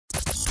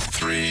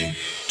3,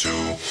 2,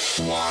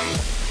 1.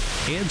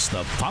 It's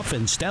the Puff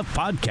and Steph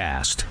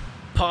podcast.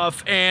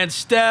 Puff and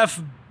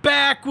Steph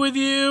back with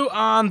you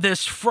on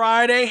this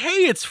Friday.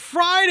 Hey, it's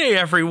Friday,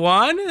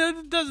 everyone.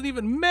 It doesn't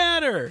even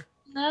matter.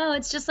 No,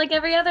 it's just like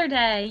every other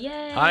day.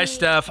 Yay. Hi,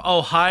 Steph.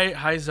 Oh,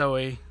 hi,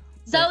 Zoe.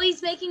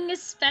 Zoe's making a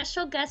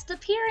special guest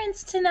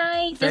appearance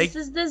tonight. This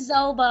is the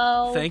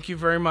Zobo. Thank you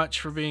very much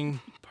for being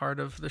part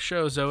of the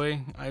show,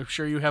 Zoe. I'm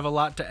sure you have a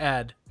lot to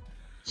add.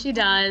 She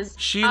does.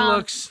 She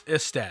looks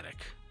ecstatic.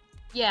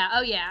 Yeah,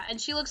 oh yeah. And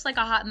she looks like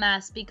a hot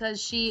mess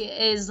because she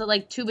is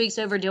like 2 weeks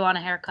overdue on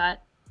a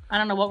haircut. I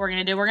don't know what we're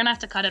going to do. We're going to have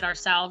to cut it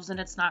ourselves, and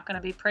it's not going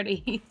to be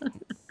pretty.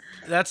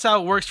 That's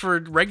how it works for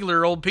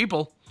regular old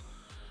people.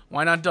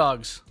 Why not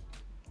dogs?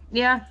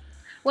 Yeah.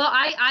 Well,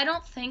 I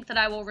don't think that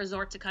I will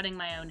resort to cutting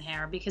my own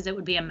hair because it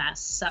would be a mess.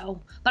 So,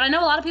 but I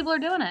know a lot of people are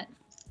doing it.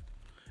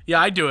 Yeah,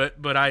 I do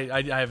it, but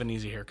I have an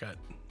easy haircut.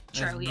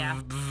 True,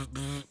 yeah.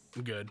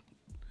 Good.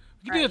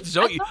 You can do it,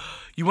 Zoe.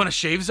 You want to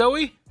shave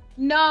Zoe?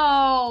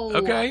 No.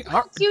 Okay.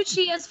 How cute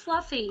she is,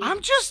 fluffy.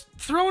 I'm just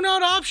throwing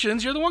out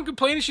options. You're the one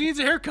complaining she needs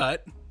a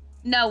haircut.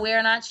 No,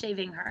 we're not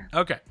shaving her.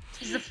 Okay.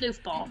 She's the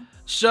floof ball.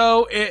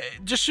 So,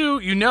 just so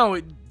you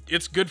know,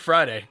 it's Good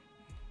Friday.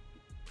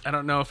 I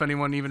don't know if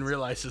anyone even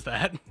realizes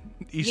that.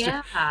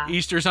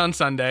 Easter's on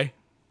Sunday.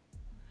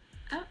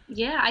 Oh,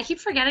 yeah, I keep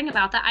forgetting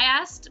about that. I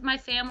asked my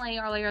family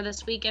earlier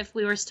this week if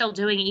we were still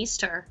doing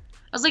Easter.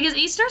 I was like, is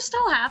Easter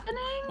still happening?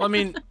 Well, I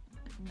mean,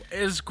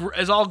 as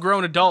all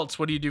grown adults,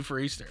 what do you do for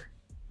Easter?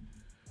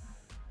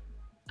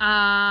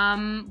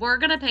 We're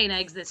gonna paint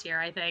eggs this year,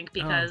 I think,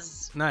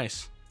 because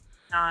nice.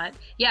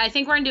 Yeah, I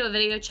think we're gonna do a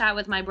video chat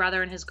with my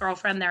brother and his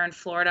girlfriend there in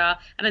Florida,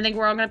 and I think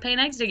we're all gonna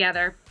paint eggs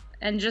together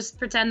and just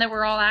pretend that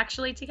we're all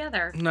actually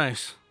together.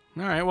 Nice.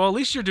 All right. Well, at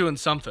least you're doing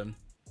something.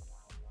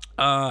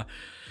 But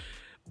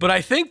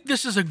I think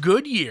this is a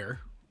good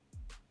year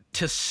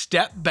to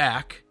step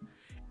back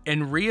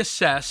and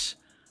reassess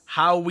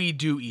how we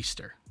do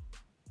Easter.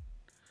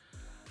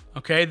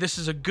 Okay, this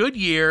is a good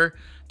year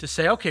to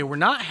say, okay, we're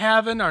not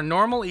having our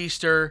normal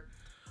Easter.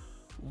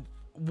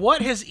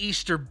 What has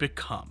Easter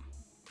become?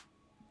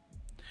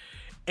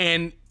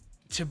 And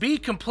to be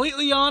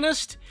completely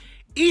honest,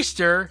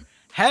 Easter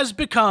has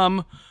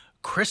become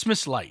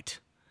Christmas light.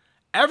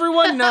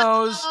 Everyone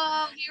knows.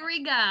 Oh, here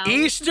we go.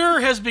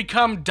 Easter has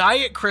become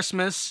Diet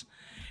Christmas.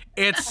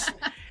 It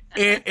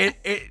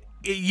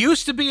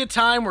used to be a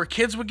time where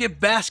kids would get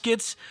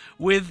baskets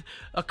with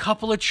a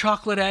couple of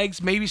chocolate eggs,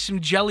 maybe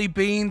some jelly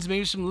beans,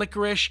 maybe some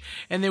licorice,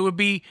 and they would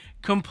be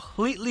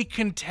completely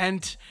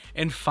content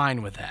and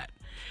fine with that.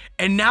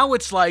 And now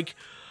it's like,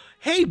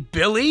 hey,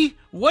 Billy,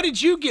 what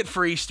did you get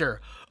for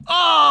Easter?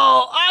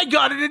 Oh, I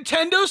got a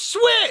Nintendo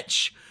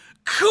Switch.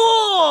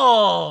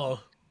 Cool.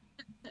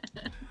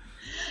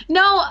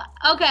 No,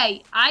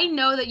 okay, I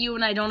know that you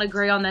and I don't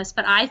agree on this,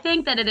 but I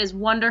think that it is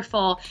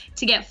wonderful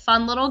to get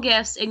fun little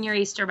gifts in your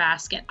Easter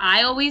basket.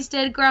 I always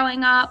did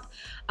growing up.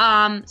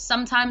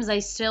 Sometimes I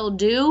still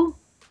do,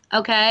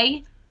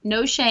 okay?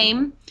 No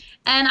shame.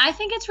 And I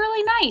think it's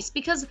really nice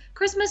because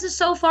Christmas is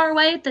so far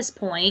away at this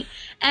point,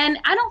 and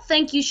I don't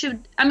think you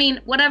should, I mean,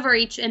 whatever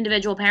each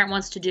individual parent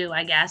wants to do,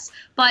 I guess,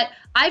 but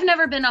I've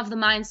never been of the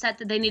mindset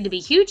that they need to be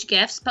huge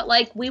gifts, but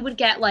like we would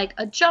get like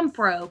a jump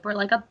rope or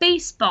like a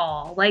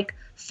baseball, like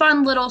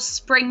fun little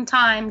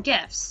springtime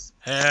gifts.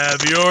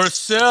 Have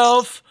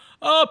yourself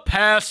a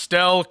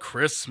pastel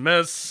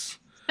Christmas.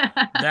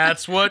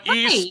 That's what right.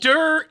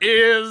 Easter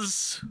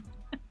is.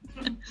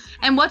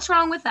 And what's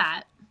wrong with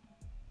that?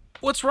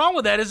 What's wrong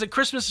with that is that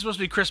Christmas is supposed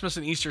to be Christmas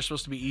and Easter is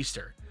supposed to be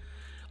Easter.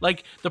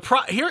 Like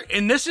here,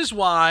 and this is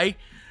why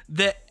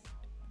that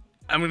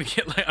I don't want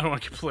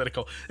to get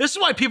political. This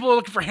is why people are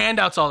looking for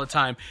handouts all the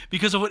time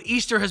because of what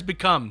Easter has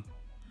become.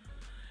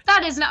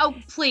 That is not. Oh,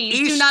 please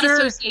do not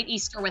associate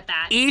Easter with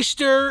that.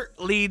 Easter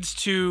leads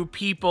to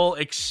people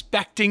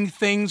expecting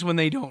things when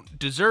they don't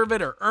deserve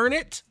it or earn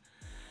it,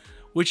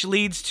 which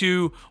leads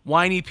to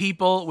whiny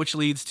people, which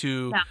leads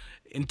to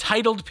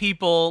entitled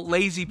people,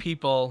 lazy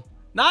people.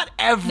 Not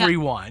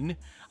everyone. No.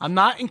 I'm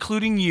not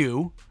including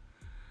you.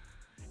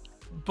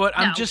 But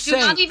I'm just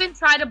saying. Do not even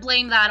try to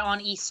blame that on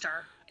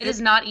Easter. It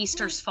is not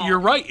Easter's fault. You're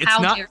right.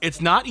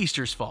 It's not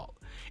Easter's fault.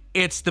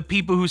 It's the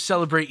people who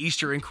celebrate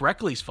Easter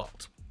incorrectly's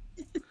fault.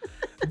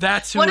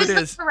 That's who it is. What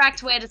is the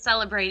correct way to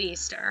celebrate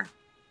Easter?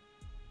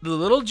 The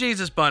little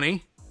Jesus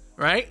bunny,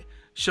 right,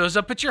 shows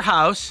up at your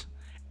house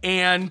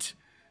and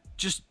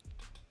just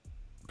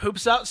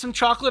poops out some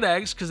chocolate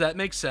eggs because that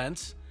makes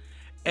sense.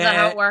 Is that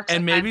how it works?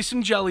 And maybe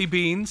some jelly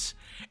beans,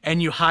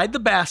 and you hide the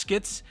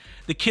baskets.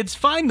 The kids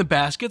find the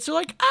baskets. They're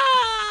like,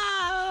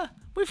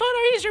 we found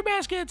our Easter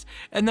baskets.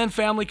 And then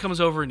family comes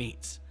over and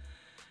eats.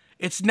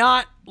 It's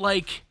not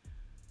like,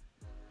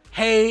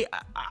 hey,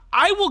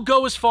 I will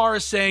go as far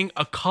as saying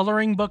a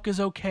coloring book is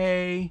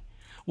okay.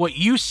 What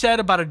you said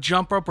about a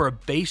jump rope or a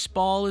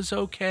baseball is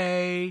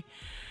okay.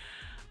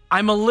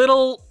 I'm a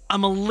little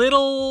on the...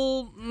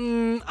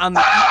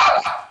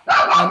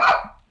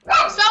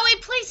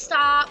 Zoe, please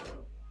stop.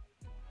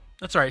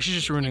 That's all right. She's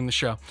just ruining the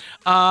show.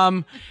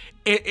 I'm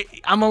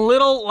a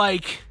little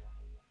like,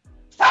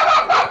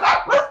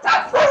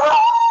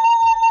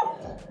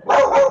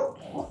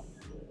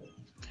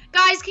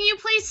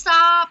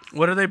 stop.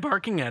 What are they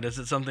barking at? Is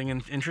it something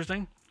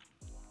interesting?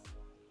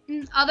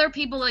 Other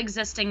people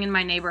existing in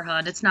my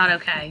neighborhood. It's not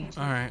okay.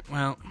 All right.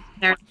 Well,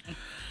 They're-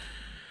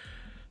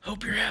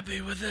 hope you're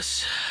happy with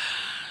this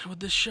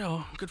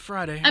show. Good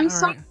Friday. I'm All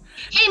sorry. right.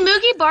 Hey,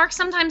 Moogie barks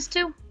sometimes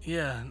too.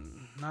 Yeah,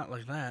 not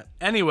like that.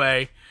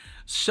 Anyway,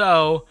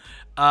 so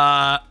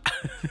I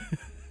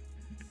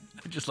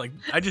just like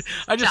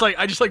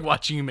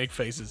watching you make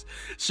faces.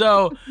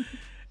 So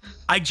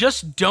I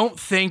just don't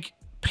think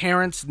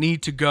parents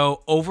need to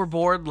go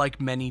overboard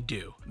like many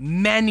do.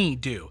 Many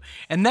do.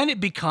 And then it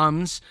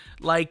becomes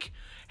like,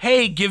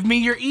 hey, give me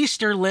your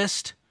Easter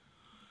list.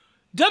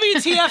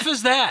 WTF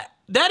is that?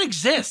 That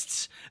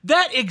exists.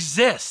 That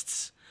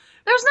exists.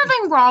 There's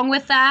nothing wrong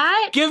with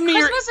that. Christmas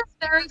is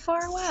very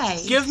far away.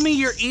 Give me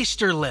your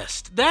Easter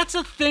list. That's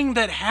a thing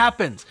that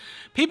happens.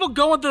 People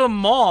go into the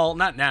mall,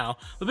 not now,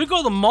 but people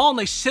go to the mall and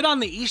they sit on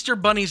the Easter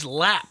Bunny's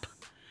lap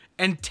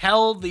and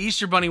tell the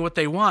Easter Bunny what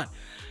they want.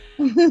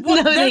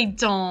 No, they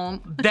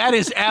don't. That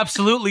is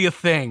absolutely a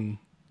thing.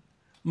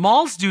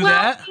 Malls do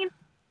that.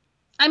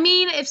 I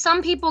mean, if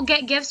some people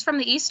get gifts from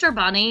the Easter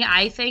Bunny,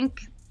 I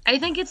think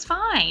it's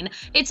fine.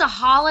 It's a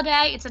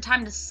holiday. It's a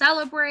time to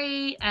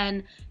celebrate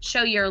and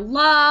show your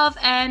love.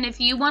 And if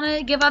you want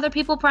to give other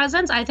people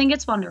presents, I think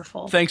it's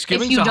wonderful.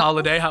 Thanksgiving's a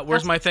holiday.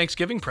 Where's my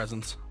Thanksgiving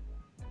presents?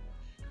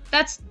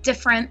 That's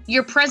different.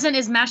 Your present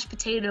is mashed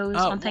potatoes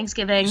on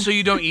Thanksgiving. So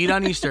you don't eat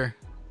on Easter?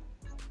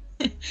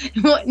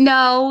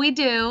 No, we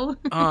do.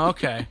 Oh,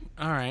 okay.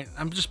 All right.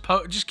 I'm just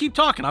keep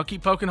talking. I'll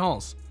keep poking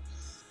holes.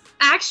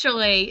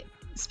 Actually,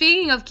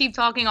 speaking of keep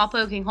talking, I'll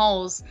poking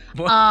holes.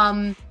 What?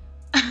 All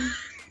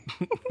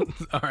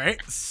right.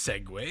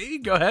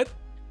 Segue. Go ahead.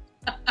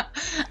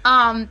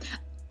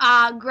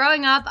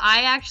 Growing up,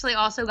 I actually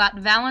also got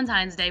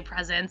Valentine's Day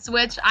presents,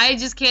 which I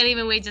just can't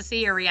even wait to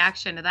see your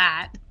reaction to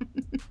that.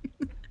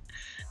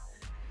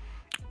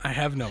 I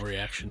have no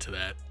reaction to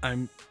that.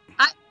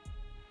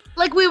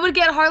 Like, we would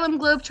get Harlem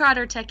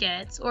Globetrotter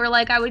tickets, or,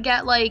 like, I would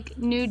get, like,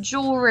 new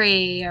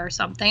jewelry or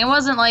something. It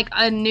wasn't, like,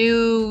 a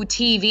new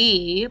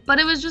TV, but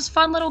it was just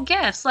fun little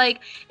gifts. Like,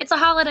 it's a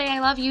holiday, I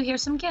love you,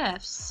 here's some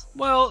gifts.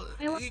 Well,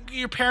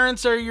 your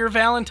parents are your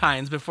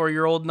Valentines before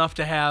you're old enough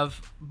to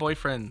have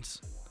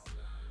boyfriends.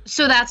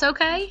 So that's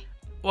okay?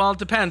 Well, it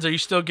depends. Are you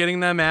still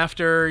getting them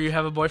after you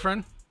have a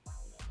boyfriend?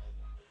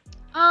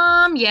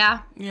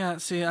 Yeah. Yeah,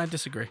 see, I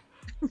disagree.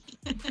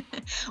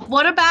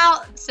 What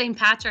about St.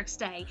 Patrick's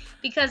Day?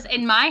 Because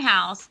in my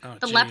house,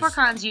 the geez.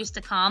 leprechauns used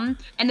to come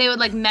and they would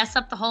like mess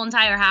up the whole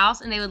entire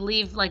house and they would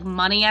leave like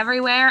money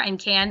everywhere and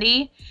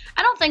candy.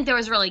 I don't think there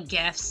was really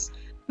gifts.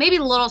 Maybe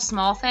little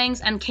small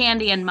things and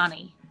candy and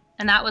money.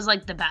 And that was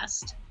like the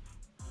best.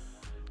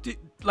 Do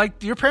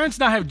your parents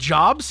not have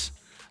jobs?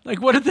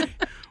 Like what did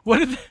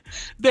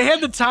they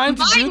had the time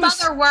to do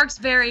this? My mother works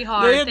very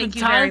hard. They had the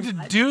time to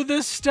do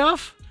this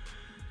stuff?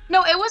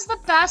 No, it was the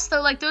best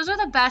though. Like those are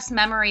the best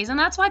memories, and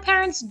that's why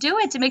parents do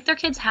it to make their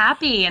kids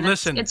happy. And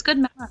listen, it's good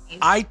memories.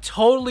 I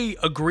totally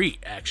agree.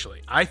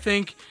 Actually, I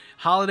think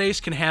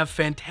holidays can have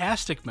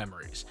fantastic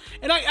memories,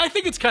 and I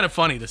think it's kind of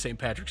funny the St.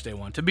 Patrick's Day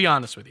one. To be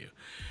honest with you,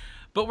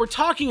 but we're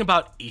talking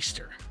about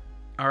Easter,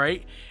 all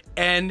right?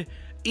 And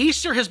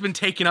Easter has been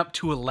taken up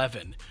to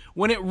 11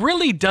 when it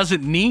really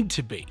doesn't need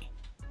to be.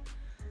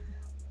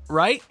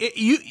 Right?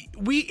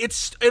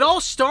 It all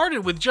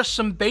started with just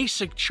some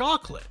basic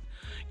chocolate.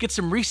 Get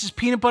some Reese's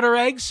peanut butter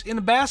eggs in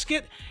a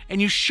basket,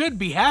 and you should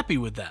be happy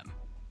with them.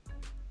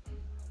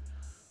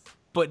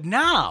 But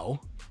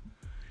now,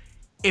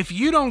 if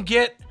you don't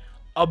get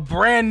a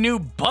brand new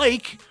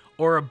bike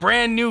or a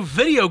brand new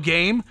video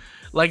game,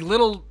 like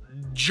little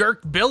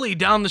jerk Billy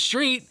down the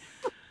street,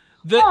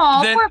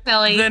 poor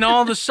Billy. Then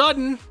all of a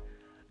sudden,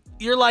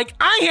 you're like,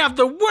 I have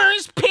the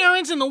worst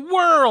parents in the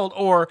world.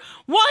 Or,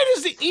 why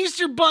does the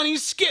Easter Bunny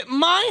skip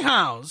my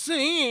house?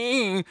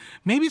 Maybe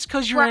it's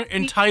because you're an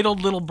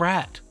entitled little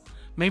brat.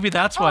 Maybe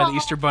that's why the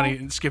Easter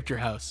Bunny skipped your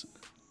house.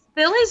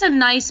 Billy's a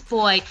nice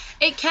boy.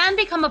 It can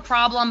become a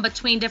problem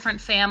between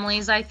different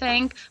families, I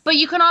think. But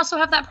you can also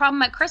have that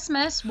problem at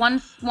Christmas. One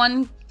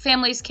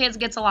family's kids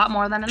gets a lot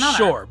more than another.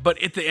 Sure,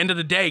 but at the end of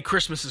the day,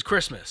 Christmas is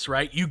Christmas,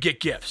 right? You get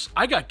gifts.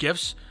 I got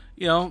gifts.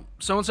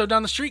 So-and-so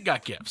down the street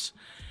got gifts.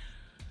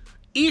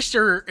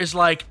 Easter is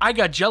like, I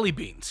got jelly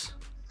beans.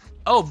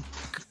 Oh,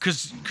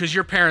 because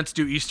your parents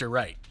do Easter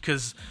right.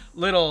 Because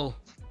little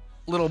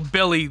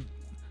Billy,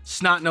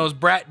 snot-nosed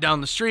brat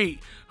down the street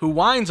who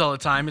whines all the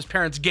time, his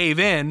parents gave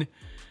in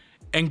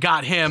and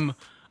got him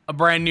a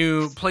brand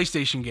new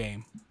PlayStation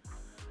game.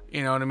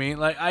 You know what I mean?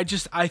 Like, I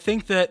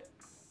think that,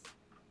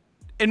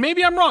 and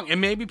maybe I'm wrong, and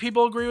maybe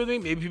people agree with me,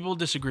 maybe people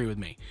disagree with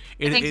me.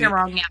 I think you're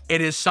wrong, yeah.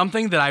 It is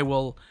something that I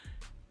will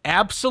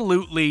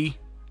absolutely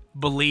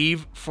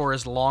believe for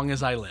as long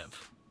as I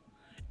live.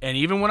 And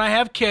even when I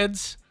have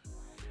kids,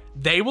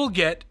 they will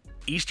get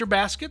Easter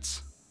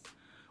baskets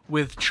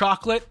with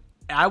chocolate.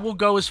 I will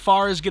go as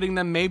far as getting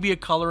them maybe a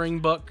coloring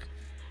book,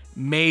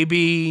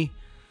 maybe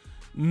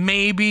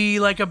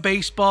like a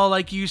baseball,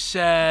 like you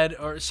said,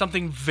 or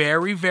something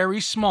very, very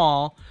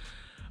small,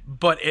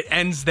 but it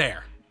ends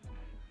there.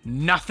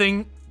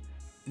 Nothing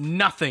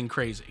Nothing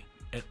crazy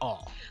at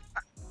all.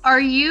 Are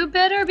you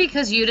bitter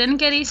because you didn't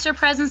get Easter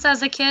presents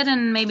as a kid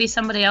and maybe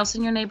somebody else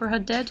in your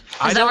neighborhood did?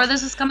 Is that where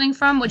this is coming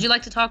from? Would you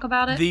like to talk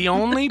about it? The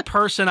only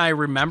person I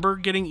remember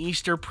getting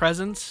Easter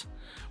presents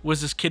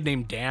was this kid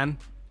named Dan,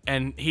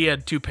 and he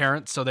had 2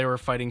 parents, so they were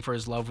fighting for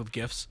his love with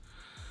gifts.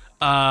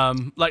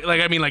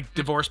 Like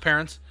divorced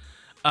parents.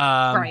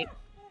 Right.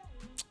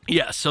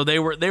 Yeah, so they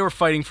were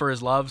fighting for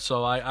his love,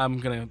 so I'm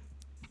gonna,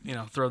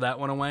 throw that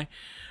one away.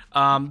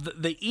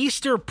 The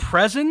Easter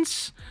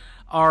presents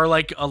are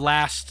like a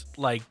last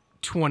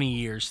 20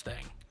 years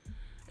thing,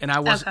 and I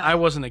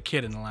wasn't a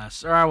kid in the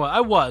last, or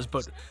I was,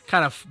 but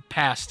kind of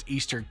past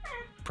Easter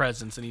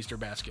presents and Easter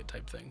basket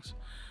type things.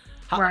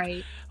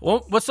 Right.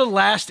 Well, what's the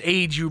last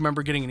age you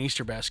remember getting an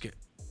Easter basket?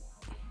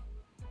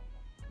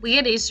 We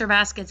get Easter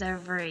baskets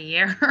every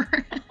year.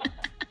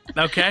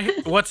 Okay,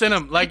 what's in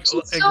them?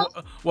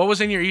 What was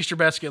in your Easter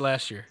basket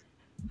last year?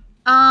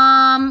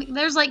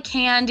 There's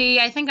candy.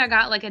 I think I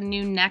got a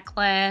new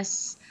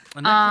necklace.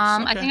 Okay.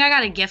 I think I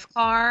got a gift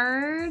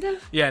card.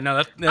 Yeah,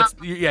 no, that's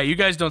yeah. You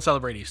guys don't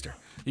celebrate Easter.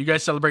 You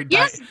guys celebrate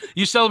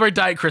you celebrate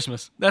Diet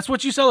Christmas. That's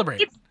what you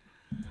celebrate.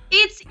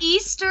 It's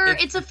Easter.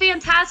 It's a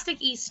fantastic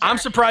Easter. I'm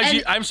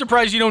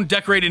surprised you don't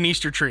decorate an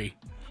Easter tree.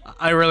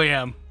 I really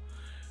am.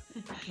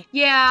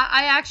 Yeah,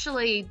 I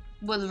actually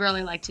would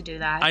really like to do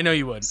that. I know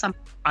you would.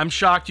 I'm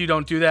shocked you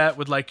don't do that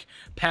with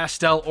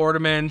pastel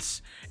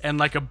ornaments and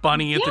a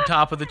bunny at the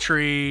top of the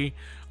tree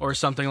or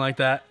something like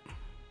that.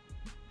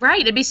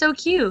 Right, it'd be so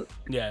cute.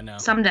 Yeah, no.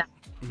 Someday.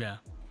 Yeah.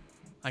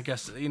 I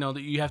guess,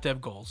 you have to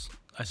have goals,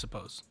 I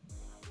suppose.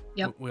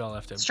 Yep. We all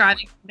have to have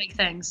striving for big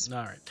things.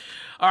 All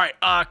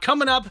right.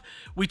 Coming up,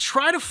 we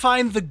try to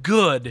find the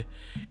good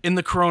in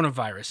the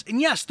coronavirus. And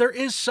yes, there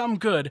is some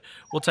good.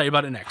 We'll tell you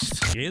about it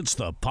next. It's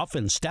the Puff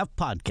and Steph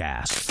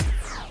Podcast.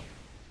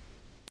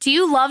 Do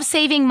you love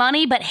saving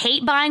money but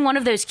hate buying one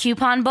of those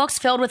coupon books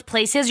filled with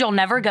places you'll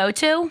never go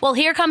to? Well,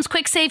 here comes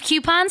Quick Save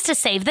Coupons to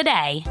save the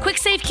day. Quick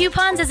Save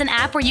Coupons is an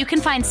app where you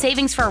can find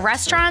savings for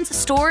restaurants,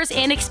 stores,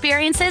 and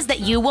experiences that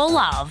you will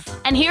love.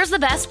 And here's the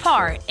best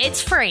part.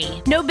 It's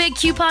free. No big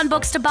coupon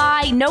books to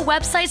buy, no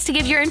websites to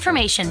give your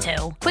information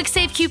to. Quick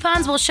Save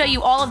Coupons will show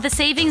you all of the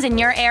savings in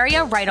your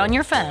area right on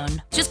your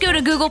phone. Just go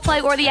to Google Play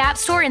or the App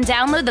Store and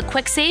download the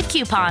Quick Save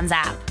Coupons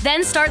app.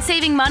 Then start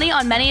saving money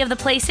on many of the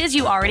places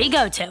you already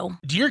go to.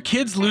 Do your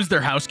kids lose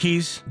their house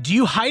keys? Do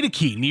you hide a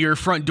key near your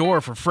front door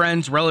for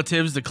friends,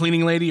 relatives, the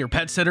cleaning lady, or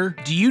pet sitter?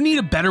 Do you need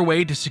a better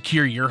way to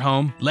secure your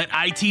home? Let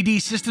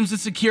ITD Systems and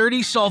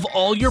Security solve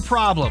all your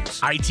problems.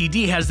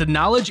 ITD has the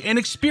knowledge and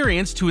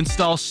experience to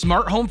install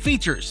smart home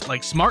features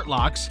like smart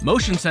locks,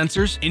 motion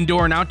sensors,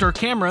 indoor and outdoor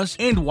cameras,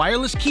 and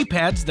wireless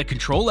keypads that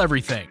control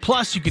everything.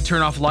 Plus, you can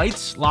turn off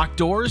lights, lock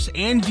doors,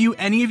 and view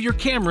any of your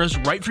cameras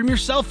right from your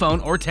cell phone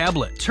or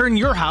tablet. Turn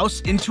your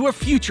house into a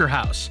future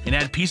house and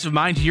add peace of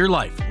mind to your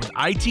life with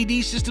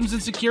ITD Systems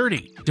and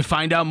Security. To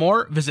find out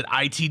more, visit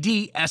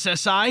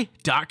itdssi.com.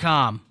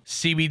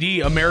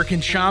 CBD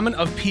American Shaman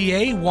of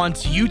PA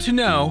wants you to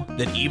know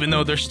that even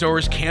though their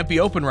stores can't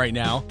be open right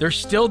now, they're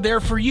still there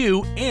for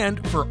you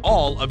and for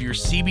all of your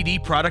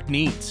CBD product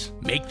needs.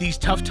 Make these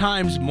tough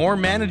times more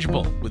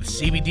manageable with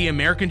CBD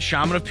American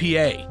Shaman of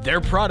PA. Their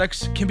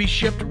products can be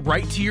shipped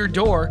right to your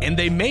door, and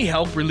they may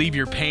help relieve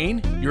your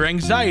pain, your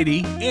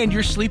anxiety, and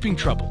your sleeping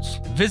troubles.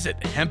 Visit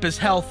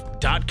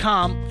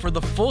hempashealth.com for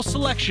the full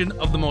selection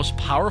of the most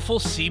powerful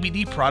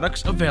CBD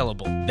products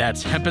available.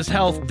 That's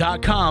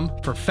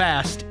hempashealth.com for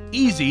fast,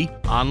 easy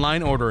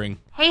online ordering.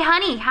 Hey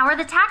honey, how are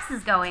the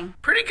taxes going?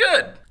 Pretty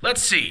good.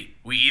 Let's see.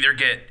 We either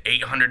get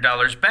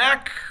 $800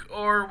 back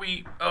or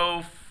we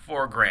owe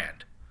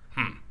 $4,000.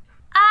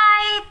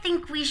 I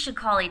think we should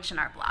call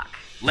H&R Block.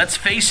 Let's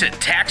face it,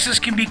 taxes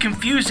can be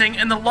confusing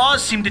and the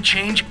laws seem to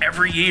change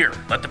every year.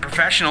 Let the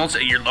professionals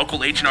at your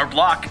local H&R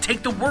Block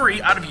take the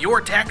worry out of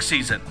your tax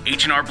season.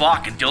 H&R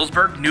Block in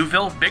Dillsburg,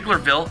 Newville,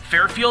 Biglerville,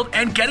 Fairfield,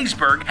 and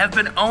Gettysburg have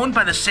been owned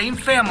by the same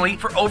family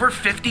for over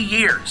 50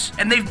 years,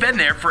 and they've been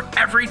there for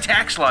every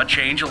tax law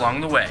change along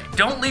the way.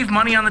 Don't leave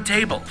money on the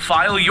table.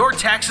 File your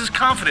taxes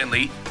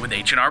confidently with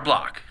H&R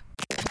Block.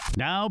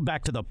 Now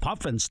back to the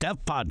Puff and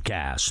Steph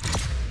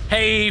Podcast.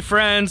 Hey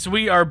friends,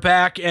 we are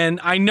back, and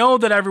I know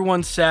that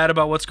everyone's sad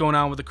about what's going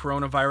on with the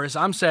coronavirus.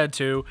 I'm sad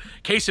too.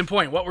 Case in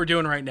point, what we're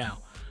doing right now.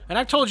 And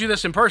I've told you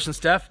this in person,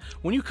 Steph.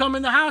 When you come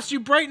in the house, you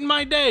brighten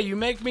my day. You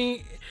make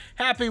me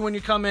happy when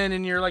you come in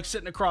and you're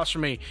sitting across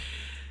from me.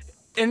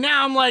 And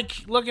now I'm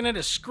looking at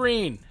a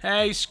screen.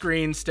 Hey,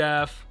 screen,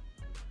 Steph.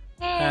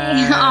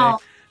 Hey. Oh.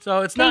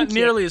 So it's not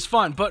nearly as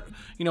fun, but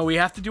we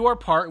have to do our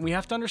part, and we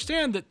have to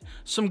understand that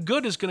some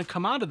good is going to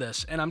come out of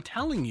this. And I'm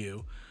telling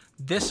you,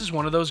 this is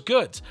one of those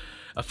goods.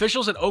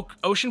 Officials at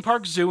Ocean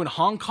Park Zoo in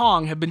Hong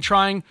Kong have been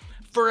trying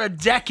for a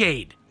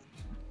decade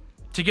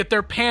to get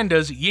their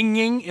pandas Ying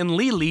Ying and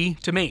Li Li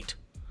to mate.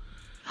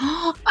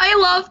 I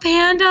love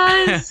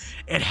pandas.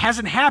 It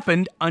hasn't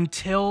happened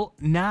until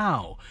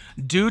now.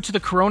 Due to the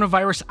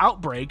coronavirus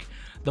outbreak,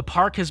 the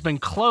park has been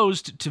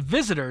closed to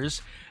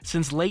visitors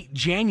since late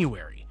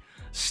January.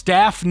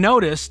 Staff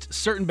noticed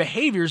certain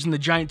behaviors in the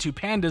giant two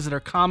pandas that are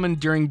common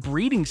during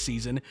breeding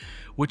season,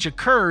 which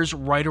occurs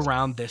right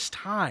around this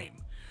time.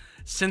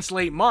 Since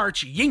late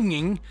March, Ying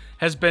Ying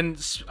has been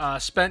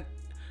spent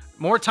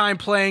more time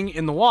playing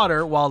in the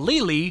water, while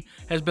Lily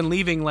has been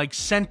leaving like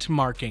scent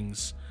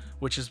markings,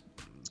 which is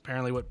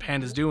apparently what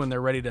pandas do when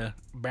they're ready to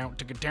bounce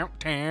to get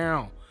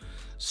down.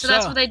 So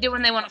that's what they do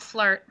when they want to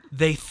flirt.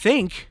 They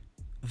think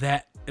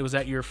that was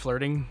that your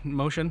flirting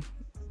motion?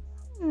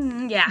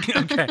 Yeah.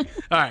 Okay.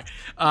 All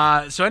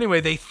right. So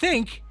anyway, they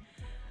think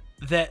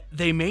that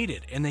they made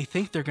it, and they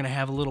think they're going to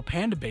have a little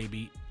panda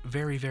baby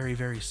very, very,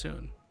 very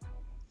soon.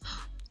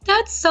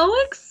 That's so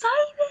exciting.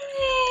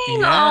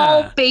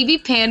 Yeah. Oh, baby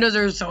pandas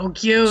are so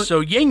cute.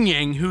 So Ying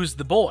Ying, who's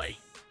the boy,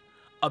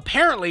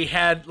 apparently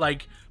had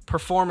like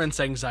performance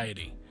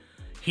anxiety.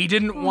 He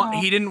didn't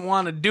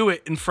want to do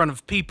it in front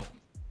of people.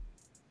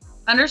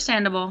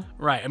 Understandable.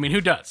 Right. I mean, who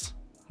does?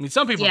 I mean,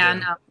 some people do.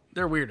 No.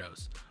 They're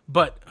weirdos.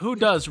 But who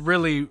does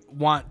really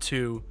want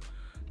to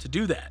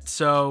do that?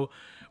 So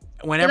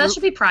whenever that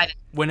should be private.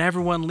 When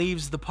everyone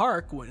leaves the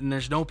park and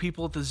there's no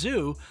people at the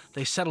zoo,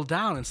 they settle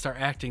down and start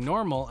acting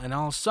normal, and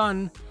all of a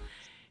sudden,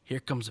 here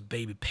comes a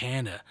baby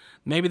panda.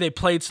 Maybe they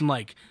played some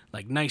like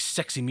nice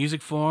sexy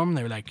music for him.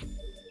 They were like,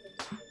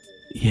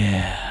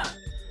 yeah.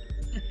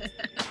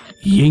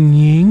 Ying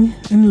Ying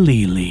and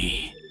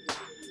Lily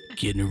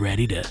getting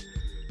ready to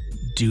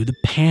do the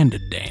panda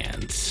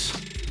dance.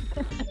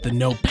 The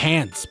no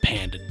pants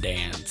panda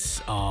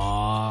dance.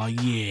 Aw,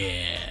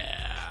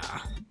 yeah.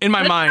 In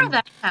my mind,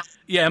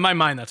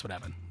 that's what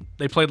happened.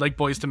 They played like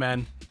Boys to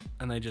Men,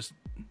 and they just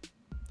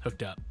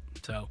hooked up.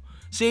 So,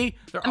 see,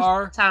 there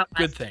are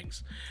good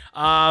things.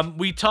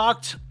 We've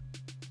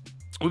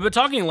been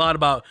talking a lot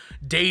about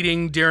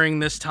dating during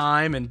this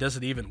time, and does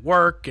it even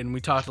work? And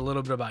we talked a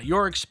little bit about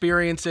your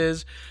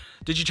experiences.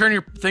 Did you turn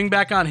your thing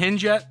back on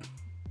Hinge yet?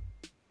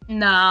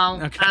 No,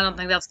 Okay. I don't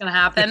think that's going to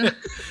happen.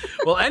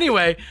 Well,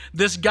 anyway,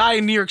 this guy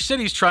in New York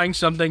City is trying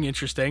something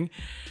interesting.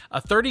 A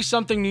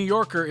 30-something New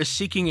Yorker is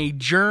seeking a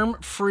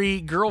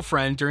germ-free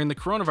girlfriend during the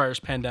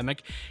coronavirus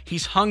pandemic.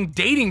 He's hung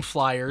dating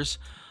flyers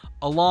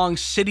along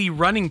city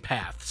running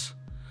paths.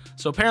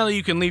 So apparently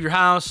you can leave your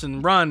house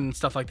and run and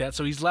stuff like that.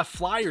 So he's left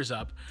flyers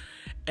up.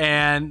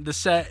 And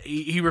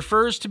he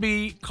refers to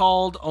be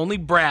called only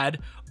Brad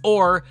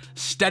or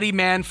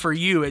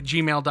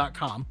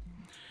steadymanforyou@gmail.com.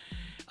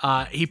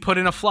 He put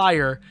in a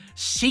flyer,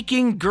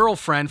 seeking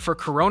girlfriend for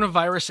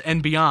coronavirus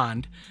and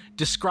beyond,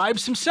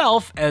 describes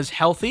himself as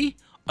healthy,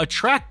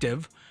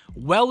 attractive,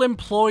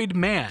 well-employed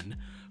man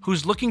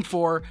who's looking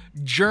for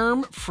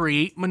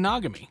germ-free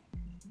monogamy.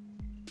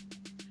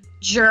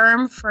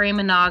 Germ-free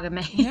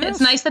monogamy. Yes. It's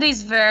nice that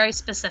he's very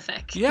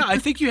specific. Yeah, I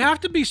think you have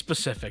to be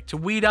specific to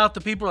weed out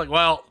the people who are like,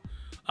 well,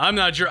 I'm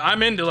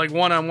into like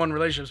one-on-one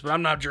relationships, but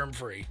I'm not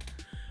germ-free.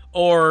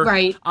 Or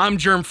right. I'm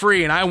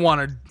germ-free and I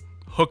want to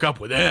hook up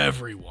with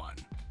everyone.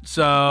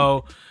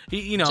 So,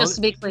 just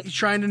to be clear, he's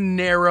trying to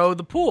narrow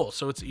the pool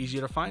so it's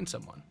easier to find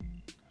someone.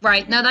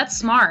 Right. No, that's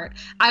smart.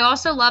 I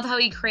also love how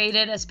he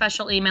created a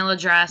special email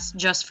address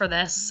just for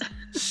this.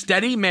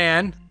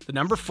 Steadyman, the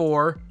number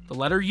 4, the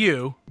letter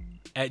U,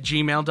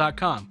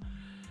 @gmail.com.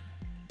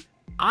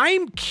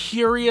 I'm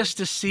curious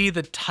to see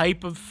the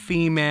type of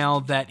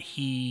female that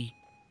he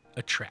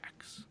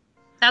attracts.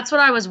 That's what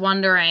I was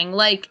wondering.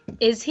 Like,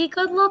 is he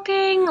good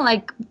looking?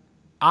 Like,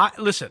 I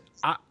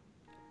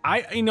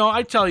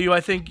tell you, I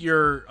think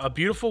you're a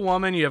beautiful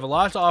woman. You have a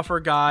lot to offer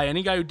a guy.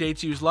 Any guy who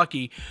dates you is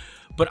lucky.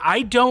 But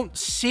I don't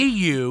see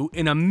you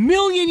in a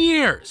million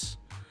years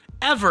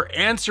ever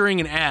answering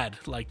an ad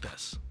like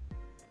this.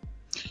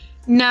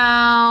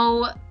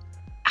 no,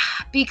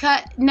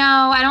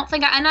 I don't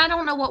think, and I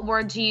don't know what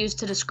word to use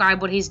to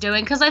describe what he's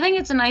doing, because I think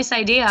it's a nice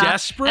idea.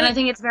 Desperate? And I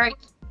think it's very,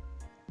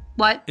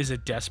 what? Is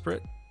it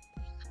desperate?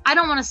 I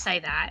don't want to say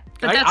that,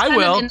 but I that's kind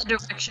will. of in the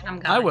direction I'm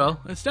going. I will.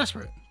 It's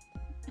desperate.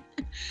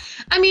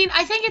 I mean,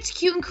 I think it's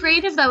cute and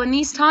creative, though, in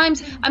these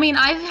times. I mean,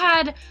 I've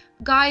had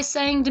guys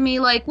saying to me,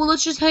 like, well,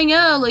 let's just hang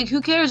out. Like, who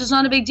cares? It's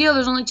not a big deal.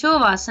 There's only 2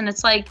 of us. And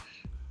it's like,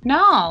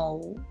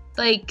 no.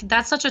 Like,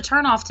 that's such a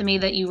turnoff to me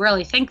that you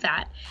really think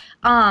that.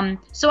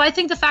 So I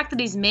think the fact that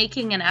he's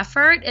making an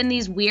effort in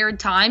these weird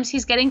times,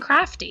 he's getting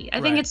crafty. I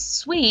think it's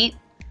sweet,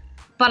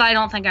 but I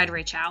don't think I'd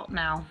reach out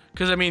now.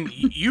 Because, I mean,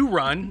 you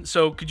run.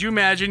 So could you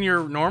imagine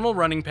your normal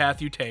running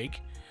path you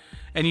take,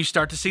 and you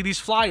start to see these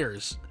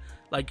flyers,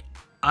 like,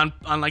 on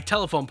like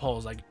telephone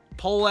poles, like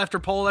pole after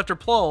pole after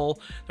pole,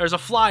 there's a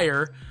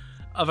flyer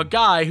of a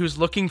guy who's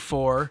looking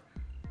for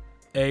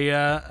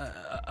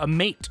a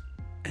mate.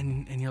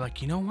 And you're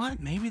like, you know what?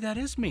 Maybe that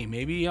is me.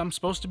 Maybe I'm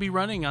supposed to be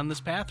running on this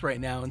path right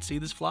now and see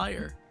this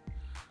flyer.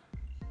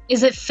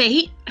 Is it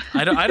fate?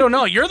 I don't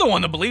know. You're the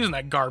one that believes in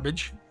that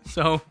garbage.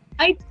 So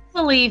I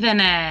believe in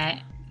it.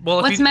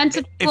 well, What's meant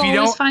to if you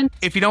always find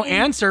if you don't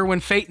answer when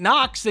fate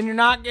knocks, then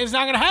it's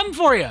not gonna happen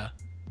for you.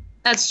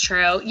 That's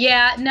true.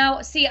 Yeah,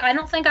 no, see, I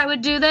don't think I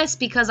would do this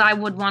because I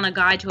would want a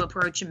guy to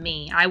approach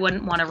me. I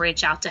wouldn't want to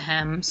reach out to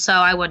him, so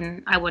I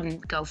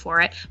wouldn't go for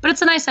it. But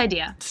it's a nice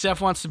idea.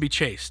 Steph wants to be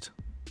chased.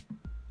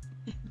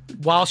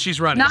 While she's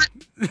running.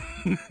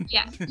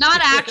 Not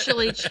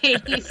actually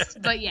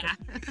chased, but yeah.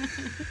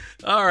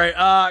 All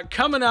right,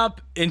 coming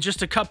up in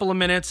just a couple of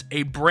minutes,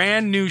 a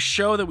brand new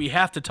show that we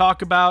have to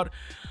talk about.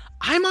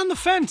 I'm on the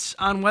fence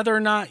on whether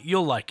or not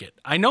you'll like it.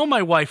 I know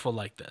my wife will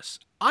like this.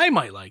 I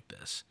might like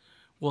this.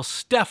 Will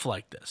Steph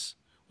like this?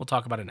 We'll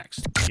talk about it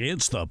next.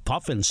 It's the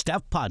Puff and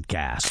Steph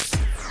Podcast.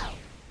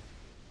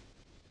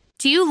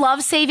 Do you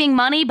love saving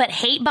money but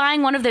hate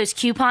buying one of those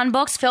coupon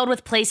books filled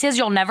with places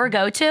you'll never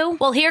go to?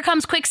 Well, here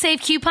comes Quick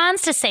Save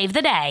Coupons to save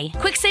the day.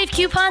 Quick Save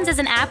Coupons is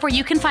an app where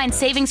you can find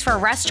savings for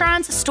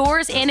restaurants,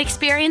 stores, and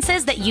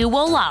experiences that you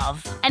will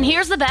love. And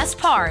here's the best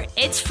part.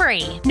 It's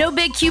free. No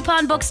big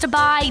coupon books to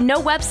buy, no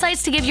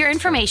websites to give your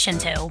information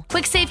to.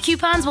 Quick Save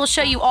Coupons will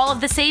show you all of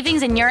the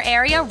savings in your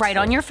area right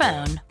on your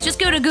phone. Just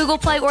go to Google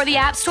Play or the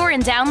App Store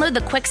and download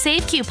the Quick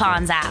Save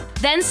Coupons app.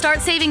 Then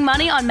start saving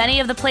money on many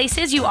of the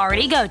places you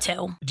already go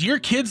to. Do your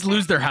kids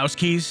lose their house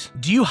keys?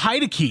 Do you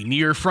hide a key near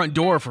your front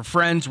door for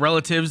friends,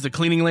 relatives, the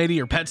cleaning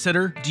lady, or pet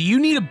sitter? Do you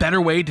need a better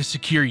way to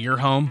secure your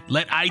home?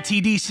 Let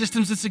ITD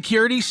Systems and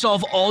Security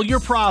solve all your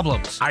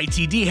problems.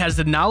 ITD has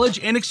the knowledge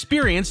and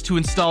experience to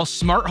install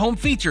smart home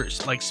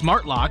features like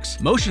smart locks,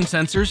 motion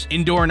sensors,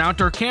 indoor and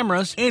outdoor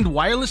cameras, and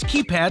wireless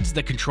keypads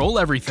that control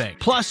everything.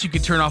 Plus, you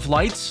can turn off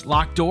lights,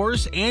 lock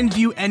doors, and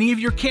view any of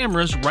your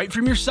cameras right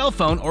from your cell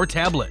phone or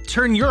tablet.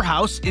 Turn your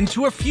house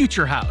into a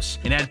future house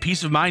and add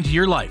peace of mind to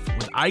your life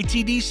with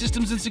ITD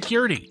Systems and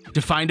Security.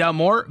 To find out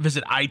more,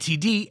 visit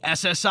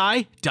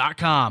itdssi.com.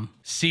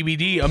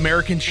 CBD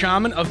American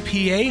Shaman of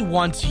PA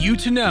wants you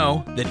to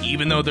know that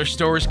even though their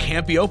stores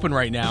can't be open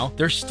right now,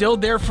 they're still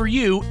there for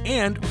you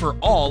and for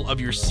all of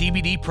your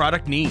CBD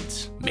product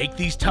needs. Make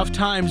these tough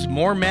times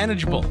more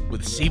manageable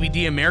with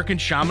CBD American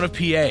Shaman of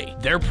PA.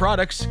 Their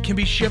products can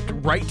be shipped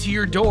right to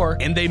your door,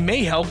 and they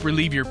may help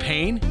relieve your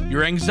pain,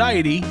 your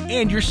anxiety,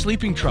 and your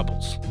sleeping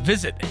troubles.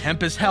 Visit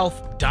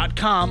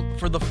hempishealth.com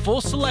for the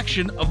full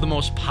selection of the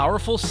most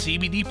powerful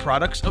CBD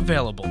products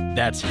available.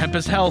 That's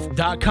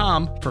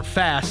hempishealth.com for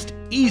fast,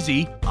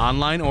 easy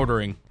online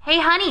ordering. Hey,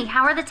 honey,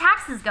 how are the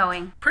taxes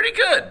going? Pretty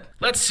good.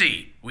 Let's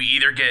see. We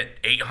either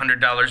get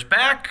 $800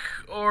 back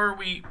or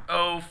we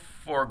owe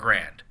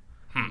 $4,000.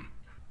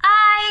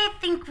 I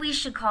think we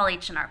should call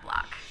H&R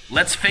Block.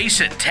 Let's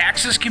face it,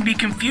 taxes can be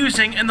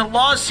confusing and the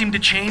laws seem to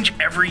change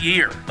every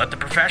year. Let the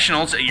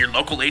professionals at your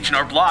local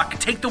H&R Block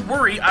take the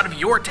worry out of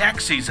your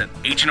tax season.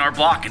 H&R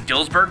Block in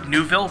Dillsburg,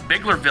 Newville,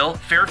 Biglerville,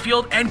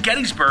 Fairfield, and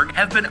Gettysburg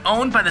have been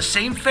owned by the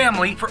same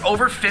family for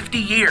over 50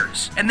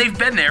 years, and they've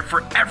been there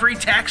for every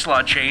tax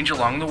law change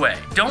along the way.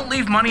 Don't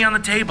leave money on the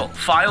table.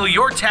 File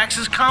your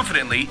taxes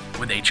confidently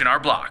with H&R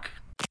Block.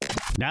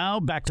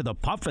 Now back to the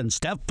Puff and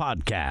Steph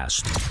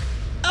Podcast.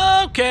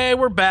 Okay,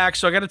 we're back.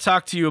 So I got to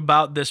talk to you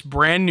about this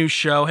brand new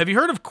show. Have you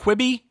heard of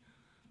Quibi?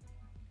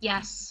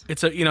 Yes.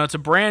 It's a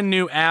brand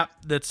new app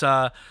that's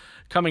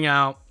coming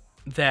out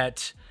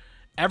that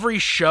every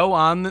show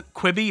on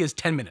Quibi is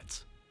 10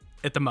 minutes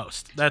at the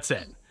most. That's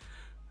it.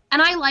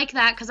 And I like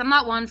that because I'm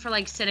not one for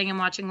like sitting and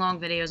watching long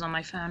videos on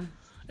my phone.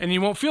 And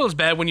you won't feel as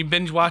bad when you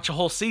binge watch a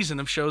whole season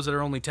of shows that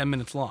are only 10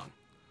 minutes long.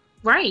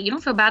 Right. You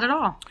don't feel bad at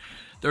all.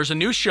 There's a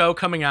new show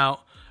coming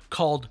out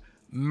called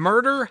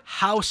Murder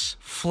House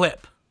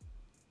Flip.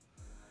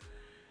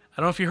 I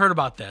don't know if you heard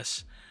about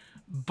this,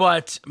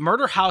 but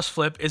Murder House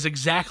Flip is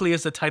exactly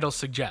as the title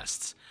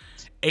suggests.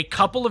 A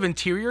couple of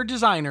interior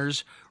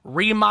designers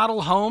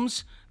remodel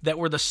homes that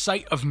were the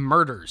site of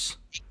murders.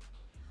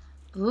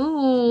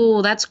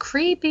 Ooh, that's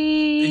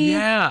creepy.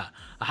 Yeah.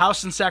 A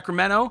house in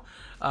Sacramento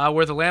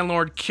where the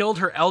landlord killed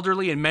her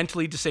elderly and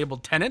mentally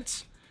disabled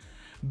tenants,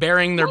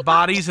 burying their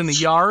bodies in the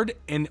yard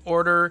in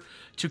order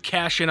to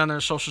cash in on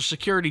their Social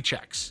Security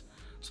checks.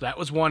 So that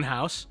was one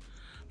house.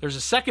 There's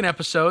a second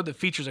episode that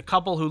features a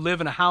couple who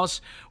live in a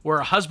house where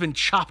a husband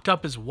chopped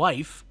up his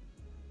wife.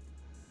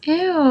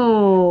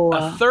 Ew.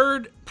 A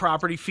third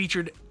property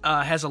featured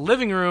has a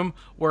living room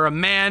where a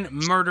man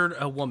murdered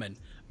a woman.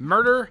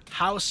 Murder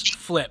House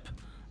Flip.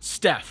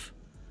 Steph,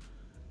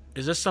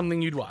 is this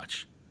something you'd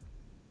watch?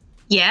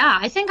 Yeah,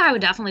 I think I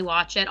would definitely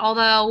watch it.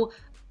 Although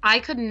I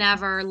could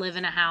never live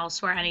in a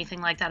house where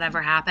anything like that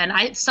ever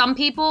happened. Some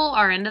people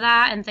are into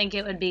that and think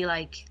it would be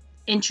like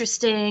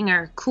interesting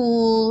or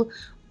cool,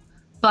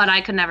 but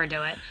I could never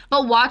do it.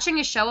 But watching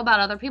a show about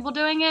other people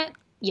doing it,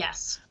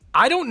 yes.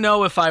 I don't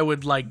know if I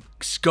would like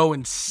go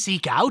and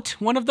seek out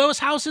one of those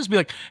houses. Be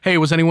like, hey,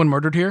 was anyone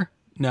murdered here?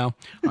 No.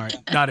 All right,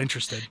 not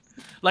interested.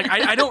 Like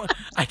I don't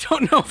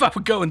know if I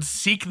would go and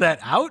seek that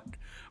out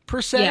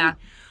per se. Yeah.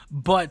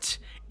 But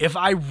if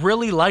I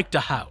really liked a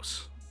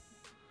house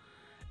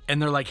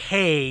and they're like,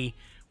 hey,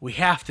 we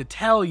have to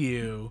tell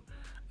you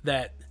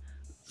that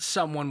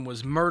someone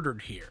was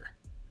murdered here,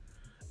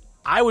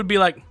 I would be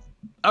like,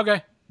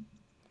 okay.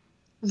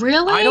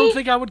 Really? I don't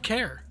think I would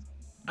care.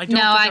 I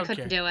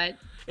couldn't do it.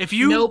 If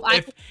you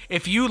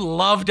if you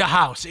loved a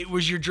house, it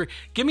was your dream.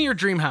 Give me your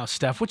dream house,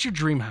 Steph. What's your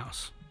dream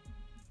house?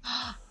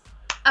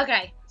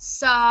 Okay,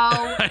 so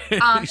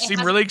You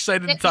seem really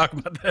excited to talk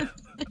about that.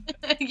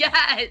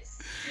 Yes.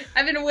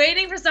 I've been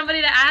waiting for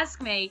somebody to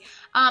ask me.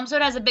 So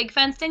it has a big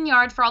fenced-in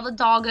yard for all the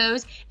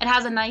doggos. It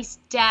has a nice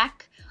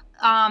deck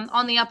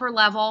on the upper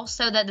level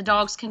so that the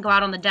dogs can go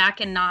out on the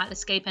deck and not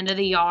escape into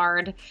the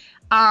yard.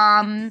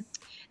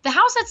 The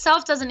house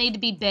itself doesn't need to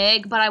be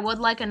big, but I would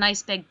like a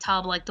nice big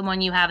tub like the one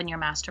you have in your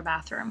master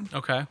bathroom.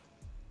 Okay.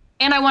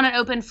 And I want an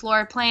open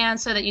floor plan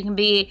so that you can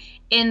be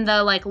in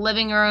the like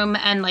living room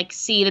and like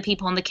see the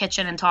people in the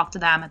kitchen and talk to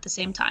them at the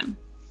same time.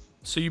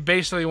 So you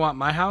basically want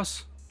my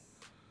house?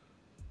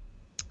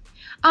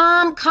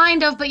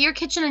 Kind of, but your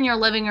kitchen and your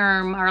living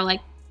room are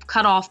like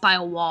cut off by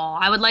a wall.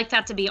 I would like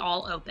that to be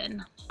all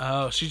open.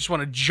 Oh, so you just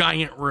want a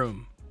giant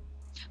room.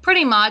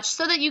 Pretty much,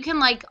 so that you can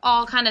like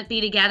all kind of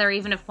be together,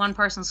 even if one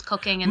person's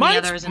cooking and the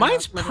other's in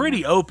mine's the living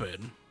pretty room.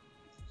 open.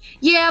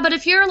 Yeah, but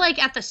if you're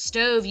like at the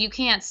stove, you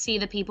can't see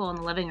the people in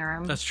the living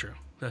room. That's true.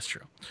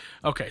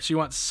 Okay, so you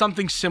want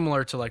something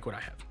similar to like what I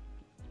have.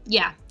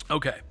 Yeah.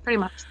 Okay. Pretty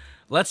much.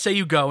 Let's say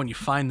you go and you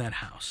find that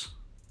house,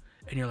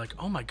 and you're like,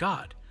 oh my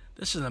God,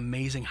 this is an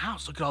amazing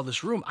house. Look at all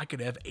this room. I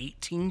could have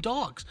 18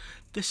 dogs.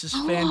 This is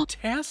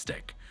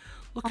fantastic.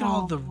 Look at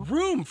all the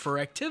room for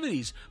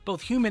activities,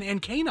 both human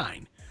and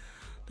canine.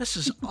 This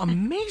is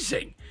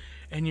amazing.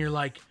 And you're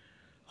like,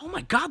 oh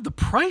my God, the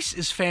price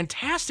is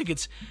fantastic.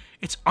 It's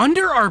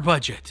under our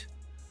budget.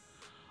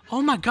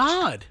 Oh my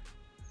God.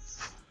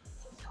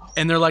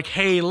 And they're like,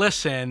 hey,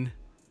 listen,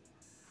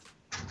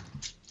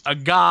 a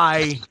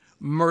guy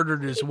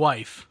murdered his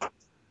wife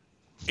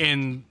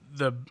in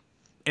the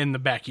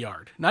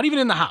backyard. Not even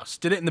in the house.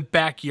 Did it in the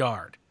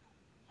backyard.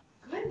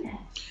 Goodness.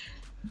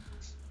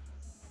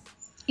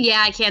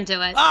 Yeah, I can't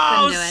do it.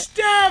 Oh, Couldn't do it.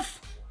 Steph!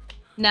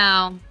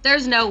 No,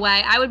 there's no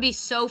way. I would be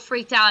so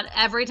freaked out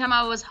every time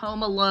I was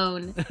home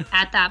alone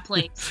at that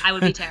place. I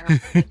would be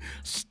terrified.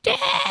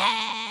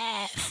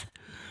 Steph,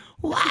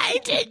 why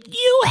did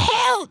you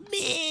help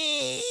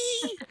me?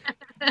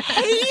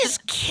 He's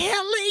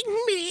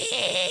killing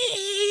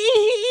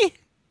me.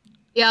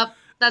 Yep,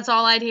 that's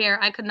all I'd hear.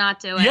 I could not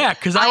do it. Yeah,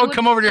 because I would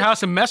come over to your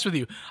house and mess with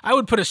you. I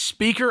would put a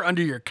speaker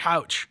under your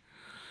couch,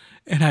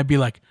 and I'd be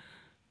like,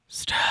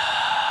 Stop.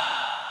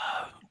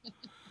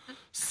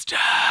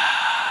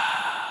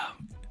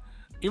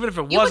 Even if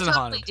it wasn't you would totally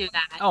haunted. do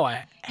that. Oh,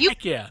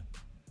 heck yeah.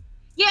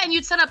 Yeah, and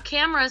you'd set up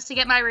cameras to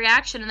get my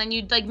reaction, and then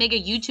you'd like make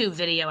a YouTube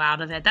video out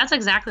of it. That's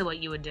exactly what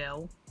you would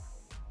do.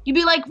 You'd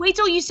be like, wait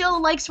till you see all the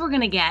likes we're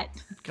gonna get.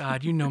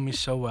 God, you know me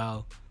so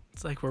well.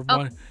 It's like we're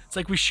one. It's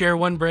like we share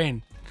one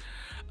brain.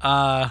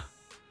 So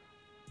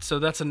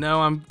that's a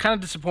no. I'm kind of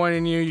disappointed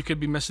in you. You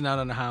could be missing out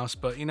on a house,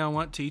 but you know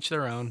what? To each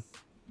their own.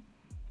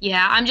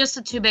 Yeah, I'm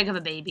just too big of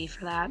a baby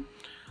for that.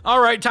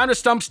 All right, time to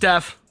stump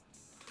Steph.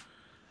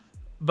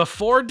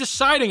 Before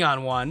deciding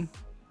on one,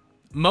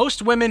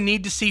 most women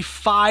need to see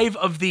 5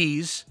 of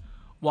these,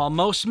 while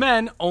most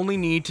men only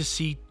need to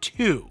see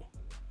 2.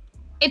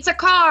 It's a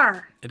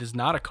car. It is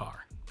not a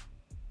car.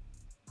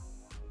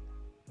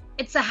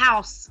 It's a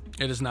house.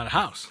 It is not a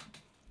house.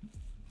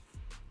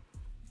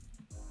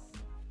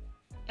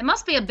 It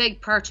must be a big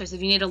purchase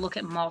if you need to look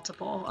at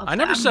multiple of I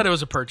never them. said it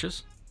was a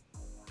purchase.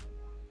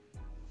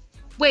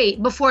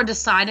 Wait, before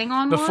deciding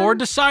on one? Before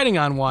deciding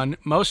on one,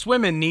 most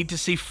women need to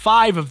see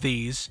 5 of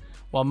these,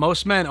 while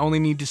most men only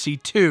need to see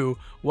 2.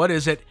 What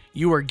is it?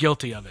 You are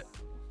guilty of it.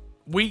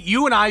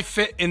 You and I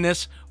fit in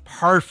this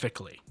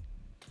perfectly.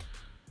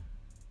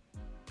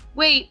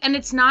 Wait, and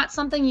it's not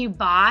something you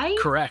buy?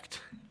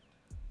 Correct.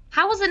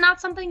 How is it not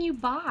something you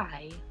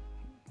buy?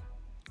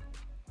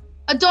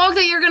 A dog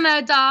that you're gonna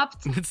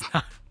adopt? It's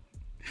not.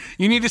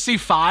 You need to see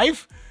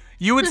 5?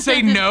 You would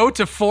say no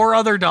to 4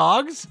 other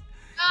dogs?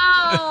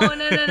 Oh,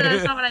 no,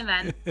 that's not what I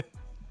meant.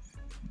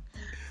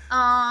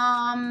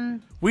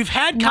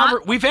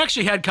 We've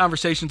actually had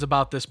conversations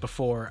about this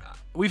before.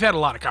 We've had a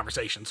lot of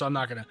conversations, so I'm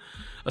not going to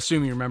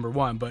assume you remember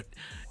one, but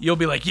you'll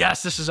be like,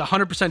 yes, this is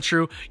 100%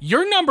 true.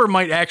 Your number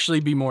might actually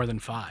be more than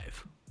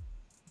 5.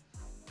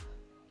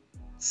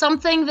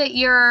 Something that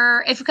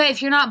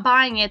if you're not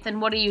buying it, then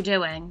what are you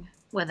doing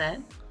with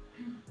it?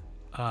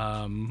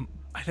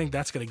 I think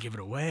that's going to give it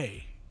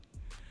away.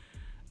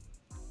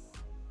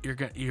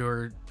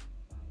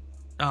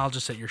 I'll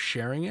just say you're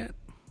sharing it.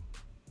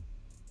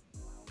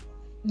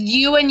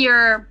 You and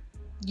your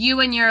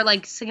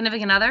like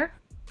significant other?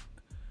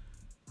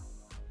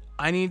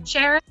 I need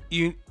share it?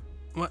 You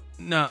what?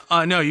 No,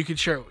 you could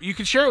share it. You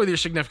could share it with your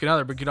significant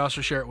other, but you could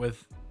also share it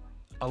with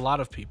a lot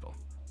of people.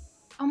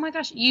 Oh my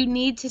gosh, you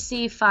need to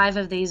see 5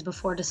 of these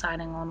before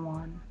deciding on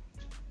one.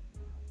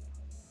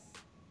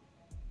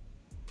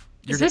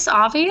 Is this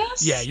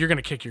obvious? Yeah, you're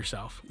gonna kick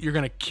yourself. You're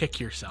gonna kick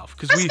yourself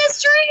because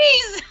Christmas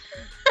trees.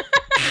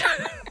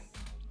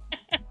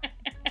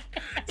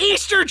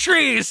 Easter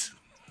trees.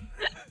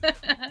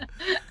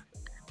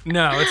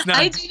 No, it's not.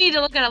 I do need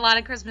to look at a lot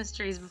of Christmas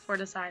trees before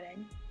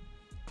deciding.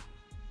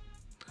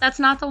 That's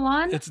not the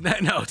one? It's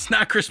not. No, it's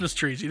not Christmas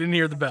trees. You didn't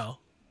hear the bell.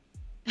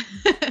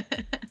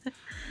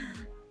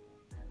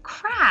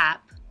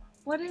 Crap.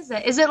 What is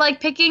it? Is it like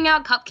picking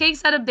out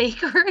cupcakes at a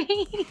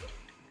bakery?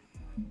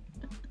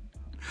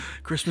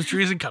 Christmas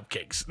trees and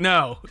cupcakes.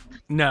 No.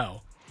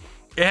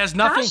 It has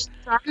nothing. Gosh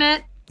darn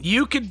it.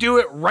 You could do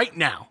it right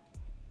now,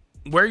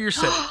 where you're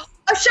sitting.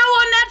 A show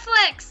on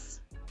Netflix.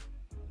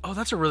 Oh,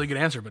 that's a really good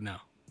answer, but no.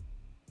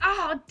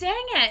 Oh,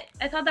 dang it.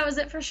 I thought that was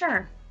it for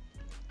sure.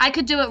 I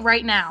could do it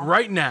right now.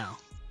 Right now.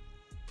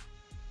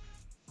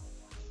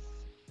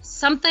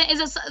 Is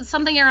it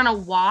something you're going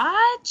to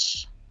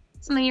watch?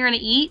 Something you're going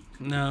to eat?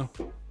 No.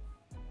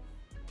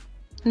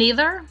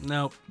 Neither?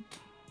 Nope.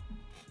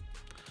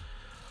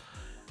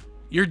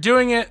 You're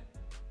doing it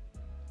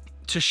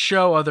to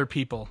show other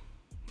people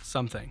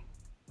something.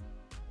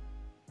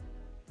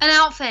 An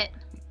outfit.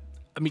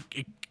 I mean,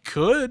 it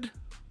could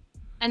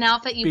An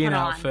outfit you be put an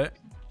on. outfit.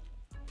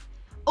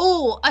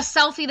 Oh, a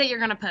selfie that you're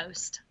going to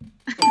post.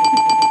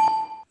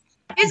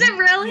 Is it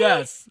really?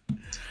 Yes.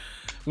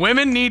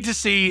 Women need to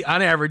see,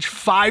 on average,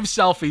 5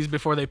 selfies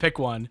before they pick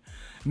one.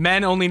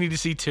 Men only need to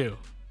see 2.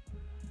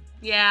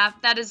 Yeah,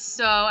 that is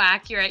so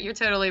accurate. You're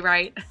totally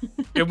right.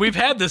 And we've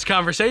had this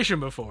conversation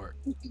before.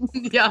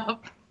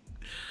 Yup.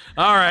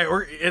 All right,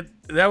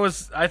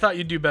 I thought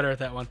you'd do better at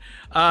that one.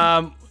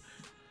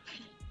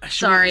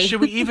 Sorry.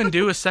 Should we even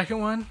do a second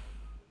one?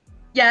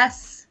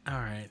 Yes. All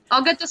right.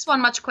 I'll get this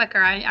one much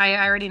quicker. I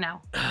already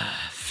know.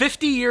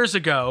 50 years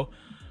ago,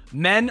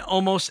 men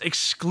almost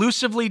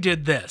exclusively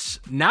did this.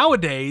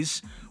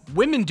 Nowadays,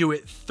 women do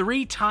it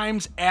 3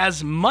 times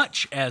as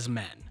much as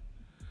men.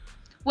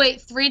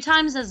 Wait, 3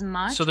 times as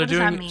much? So they're what does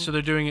that mean? So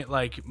they're doing it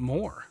like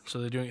more. So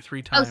they're doing it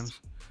 3 times.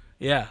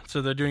 Yeah,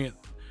 so they're doing it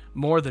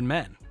more than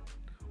men.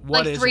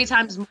 What like is 3 it?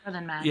 times more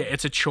than men. Yeah,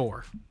 it's a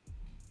chore.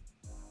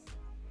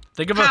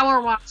 Think of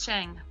Power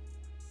washing.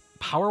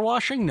 Power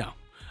washing? No.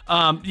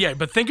 Yeah,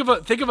 but think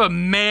of a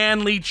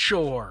manly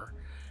chore,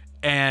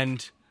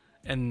 and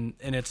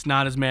it's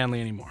not as manly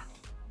anymore.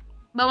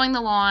 Mowing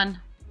the lawn.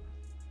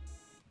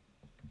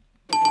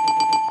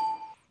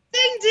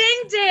 Ding,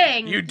 ding,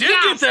 ding. You did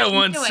get that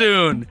one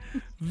soon.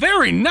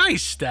 Very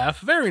nice, Steph.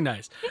 Very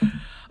nice.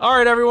 All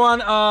right, everyone.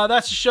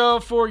 That's the show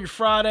for your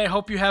Friday.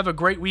 Hope you have a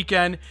great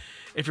weekend.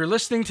 If you're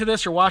listening to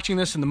this or watching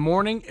this in the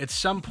morning, at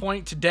some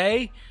point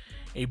today,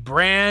 a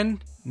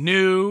brand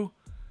new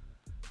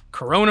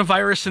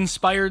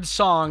coronavirus-inspired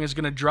song is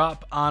going to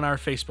drop on our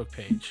Facebook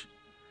page.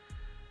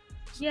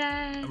 Yay.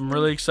 I'm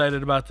really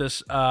excited about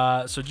this.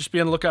 So just be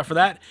on the lookout for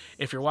that.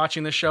 If you're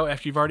watching this show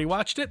after you've already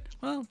watched it,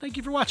 well, thank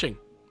you for watching.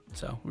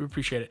 So we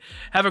appreciate it.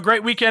 Have a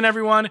great weekend,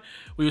 everyone.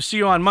 We will see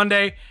you on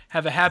Monday.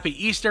 Have a happy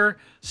Easter.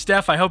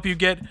 Steph, I hope you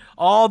get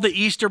all the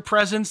Easter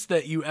presents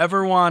that you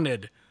ever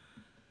wanted.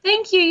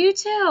 Thank you. You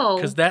too.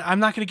 Because I'm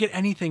not going to get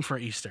anything for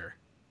Easter.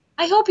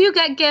 I hope you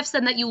get gifts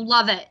and that you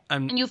love it.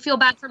 And you feel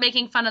bad for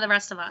making fun of the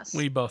rest of us.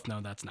 We both know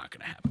that's not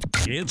going to happen.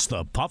 It's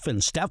the Puff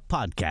and Steph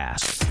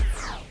Podcast.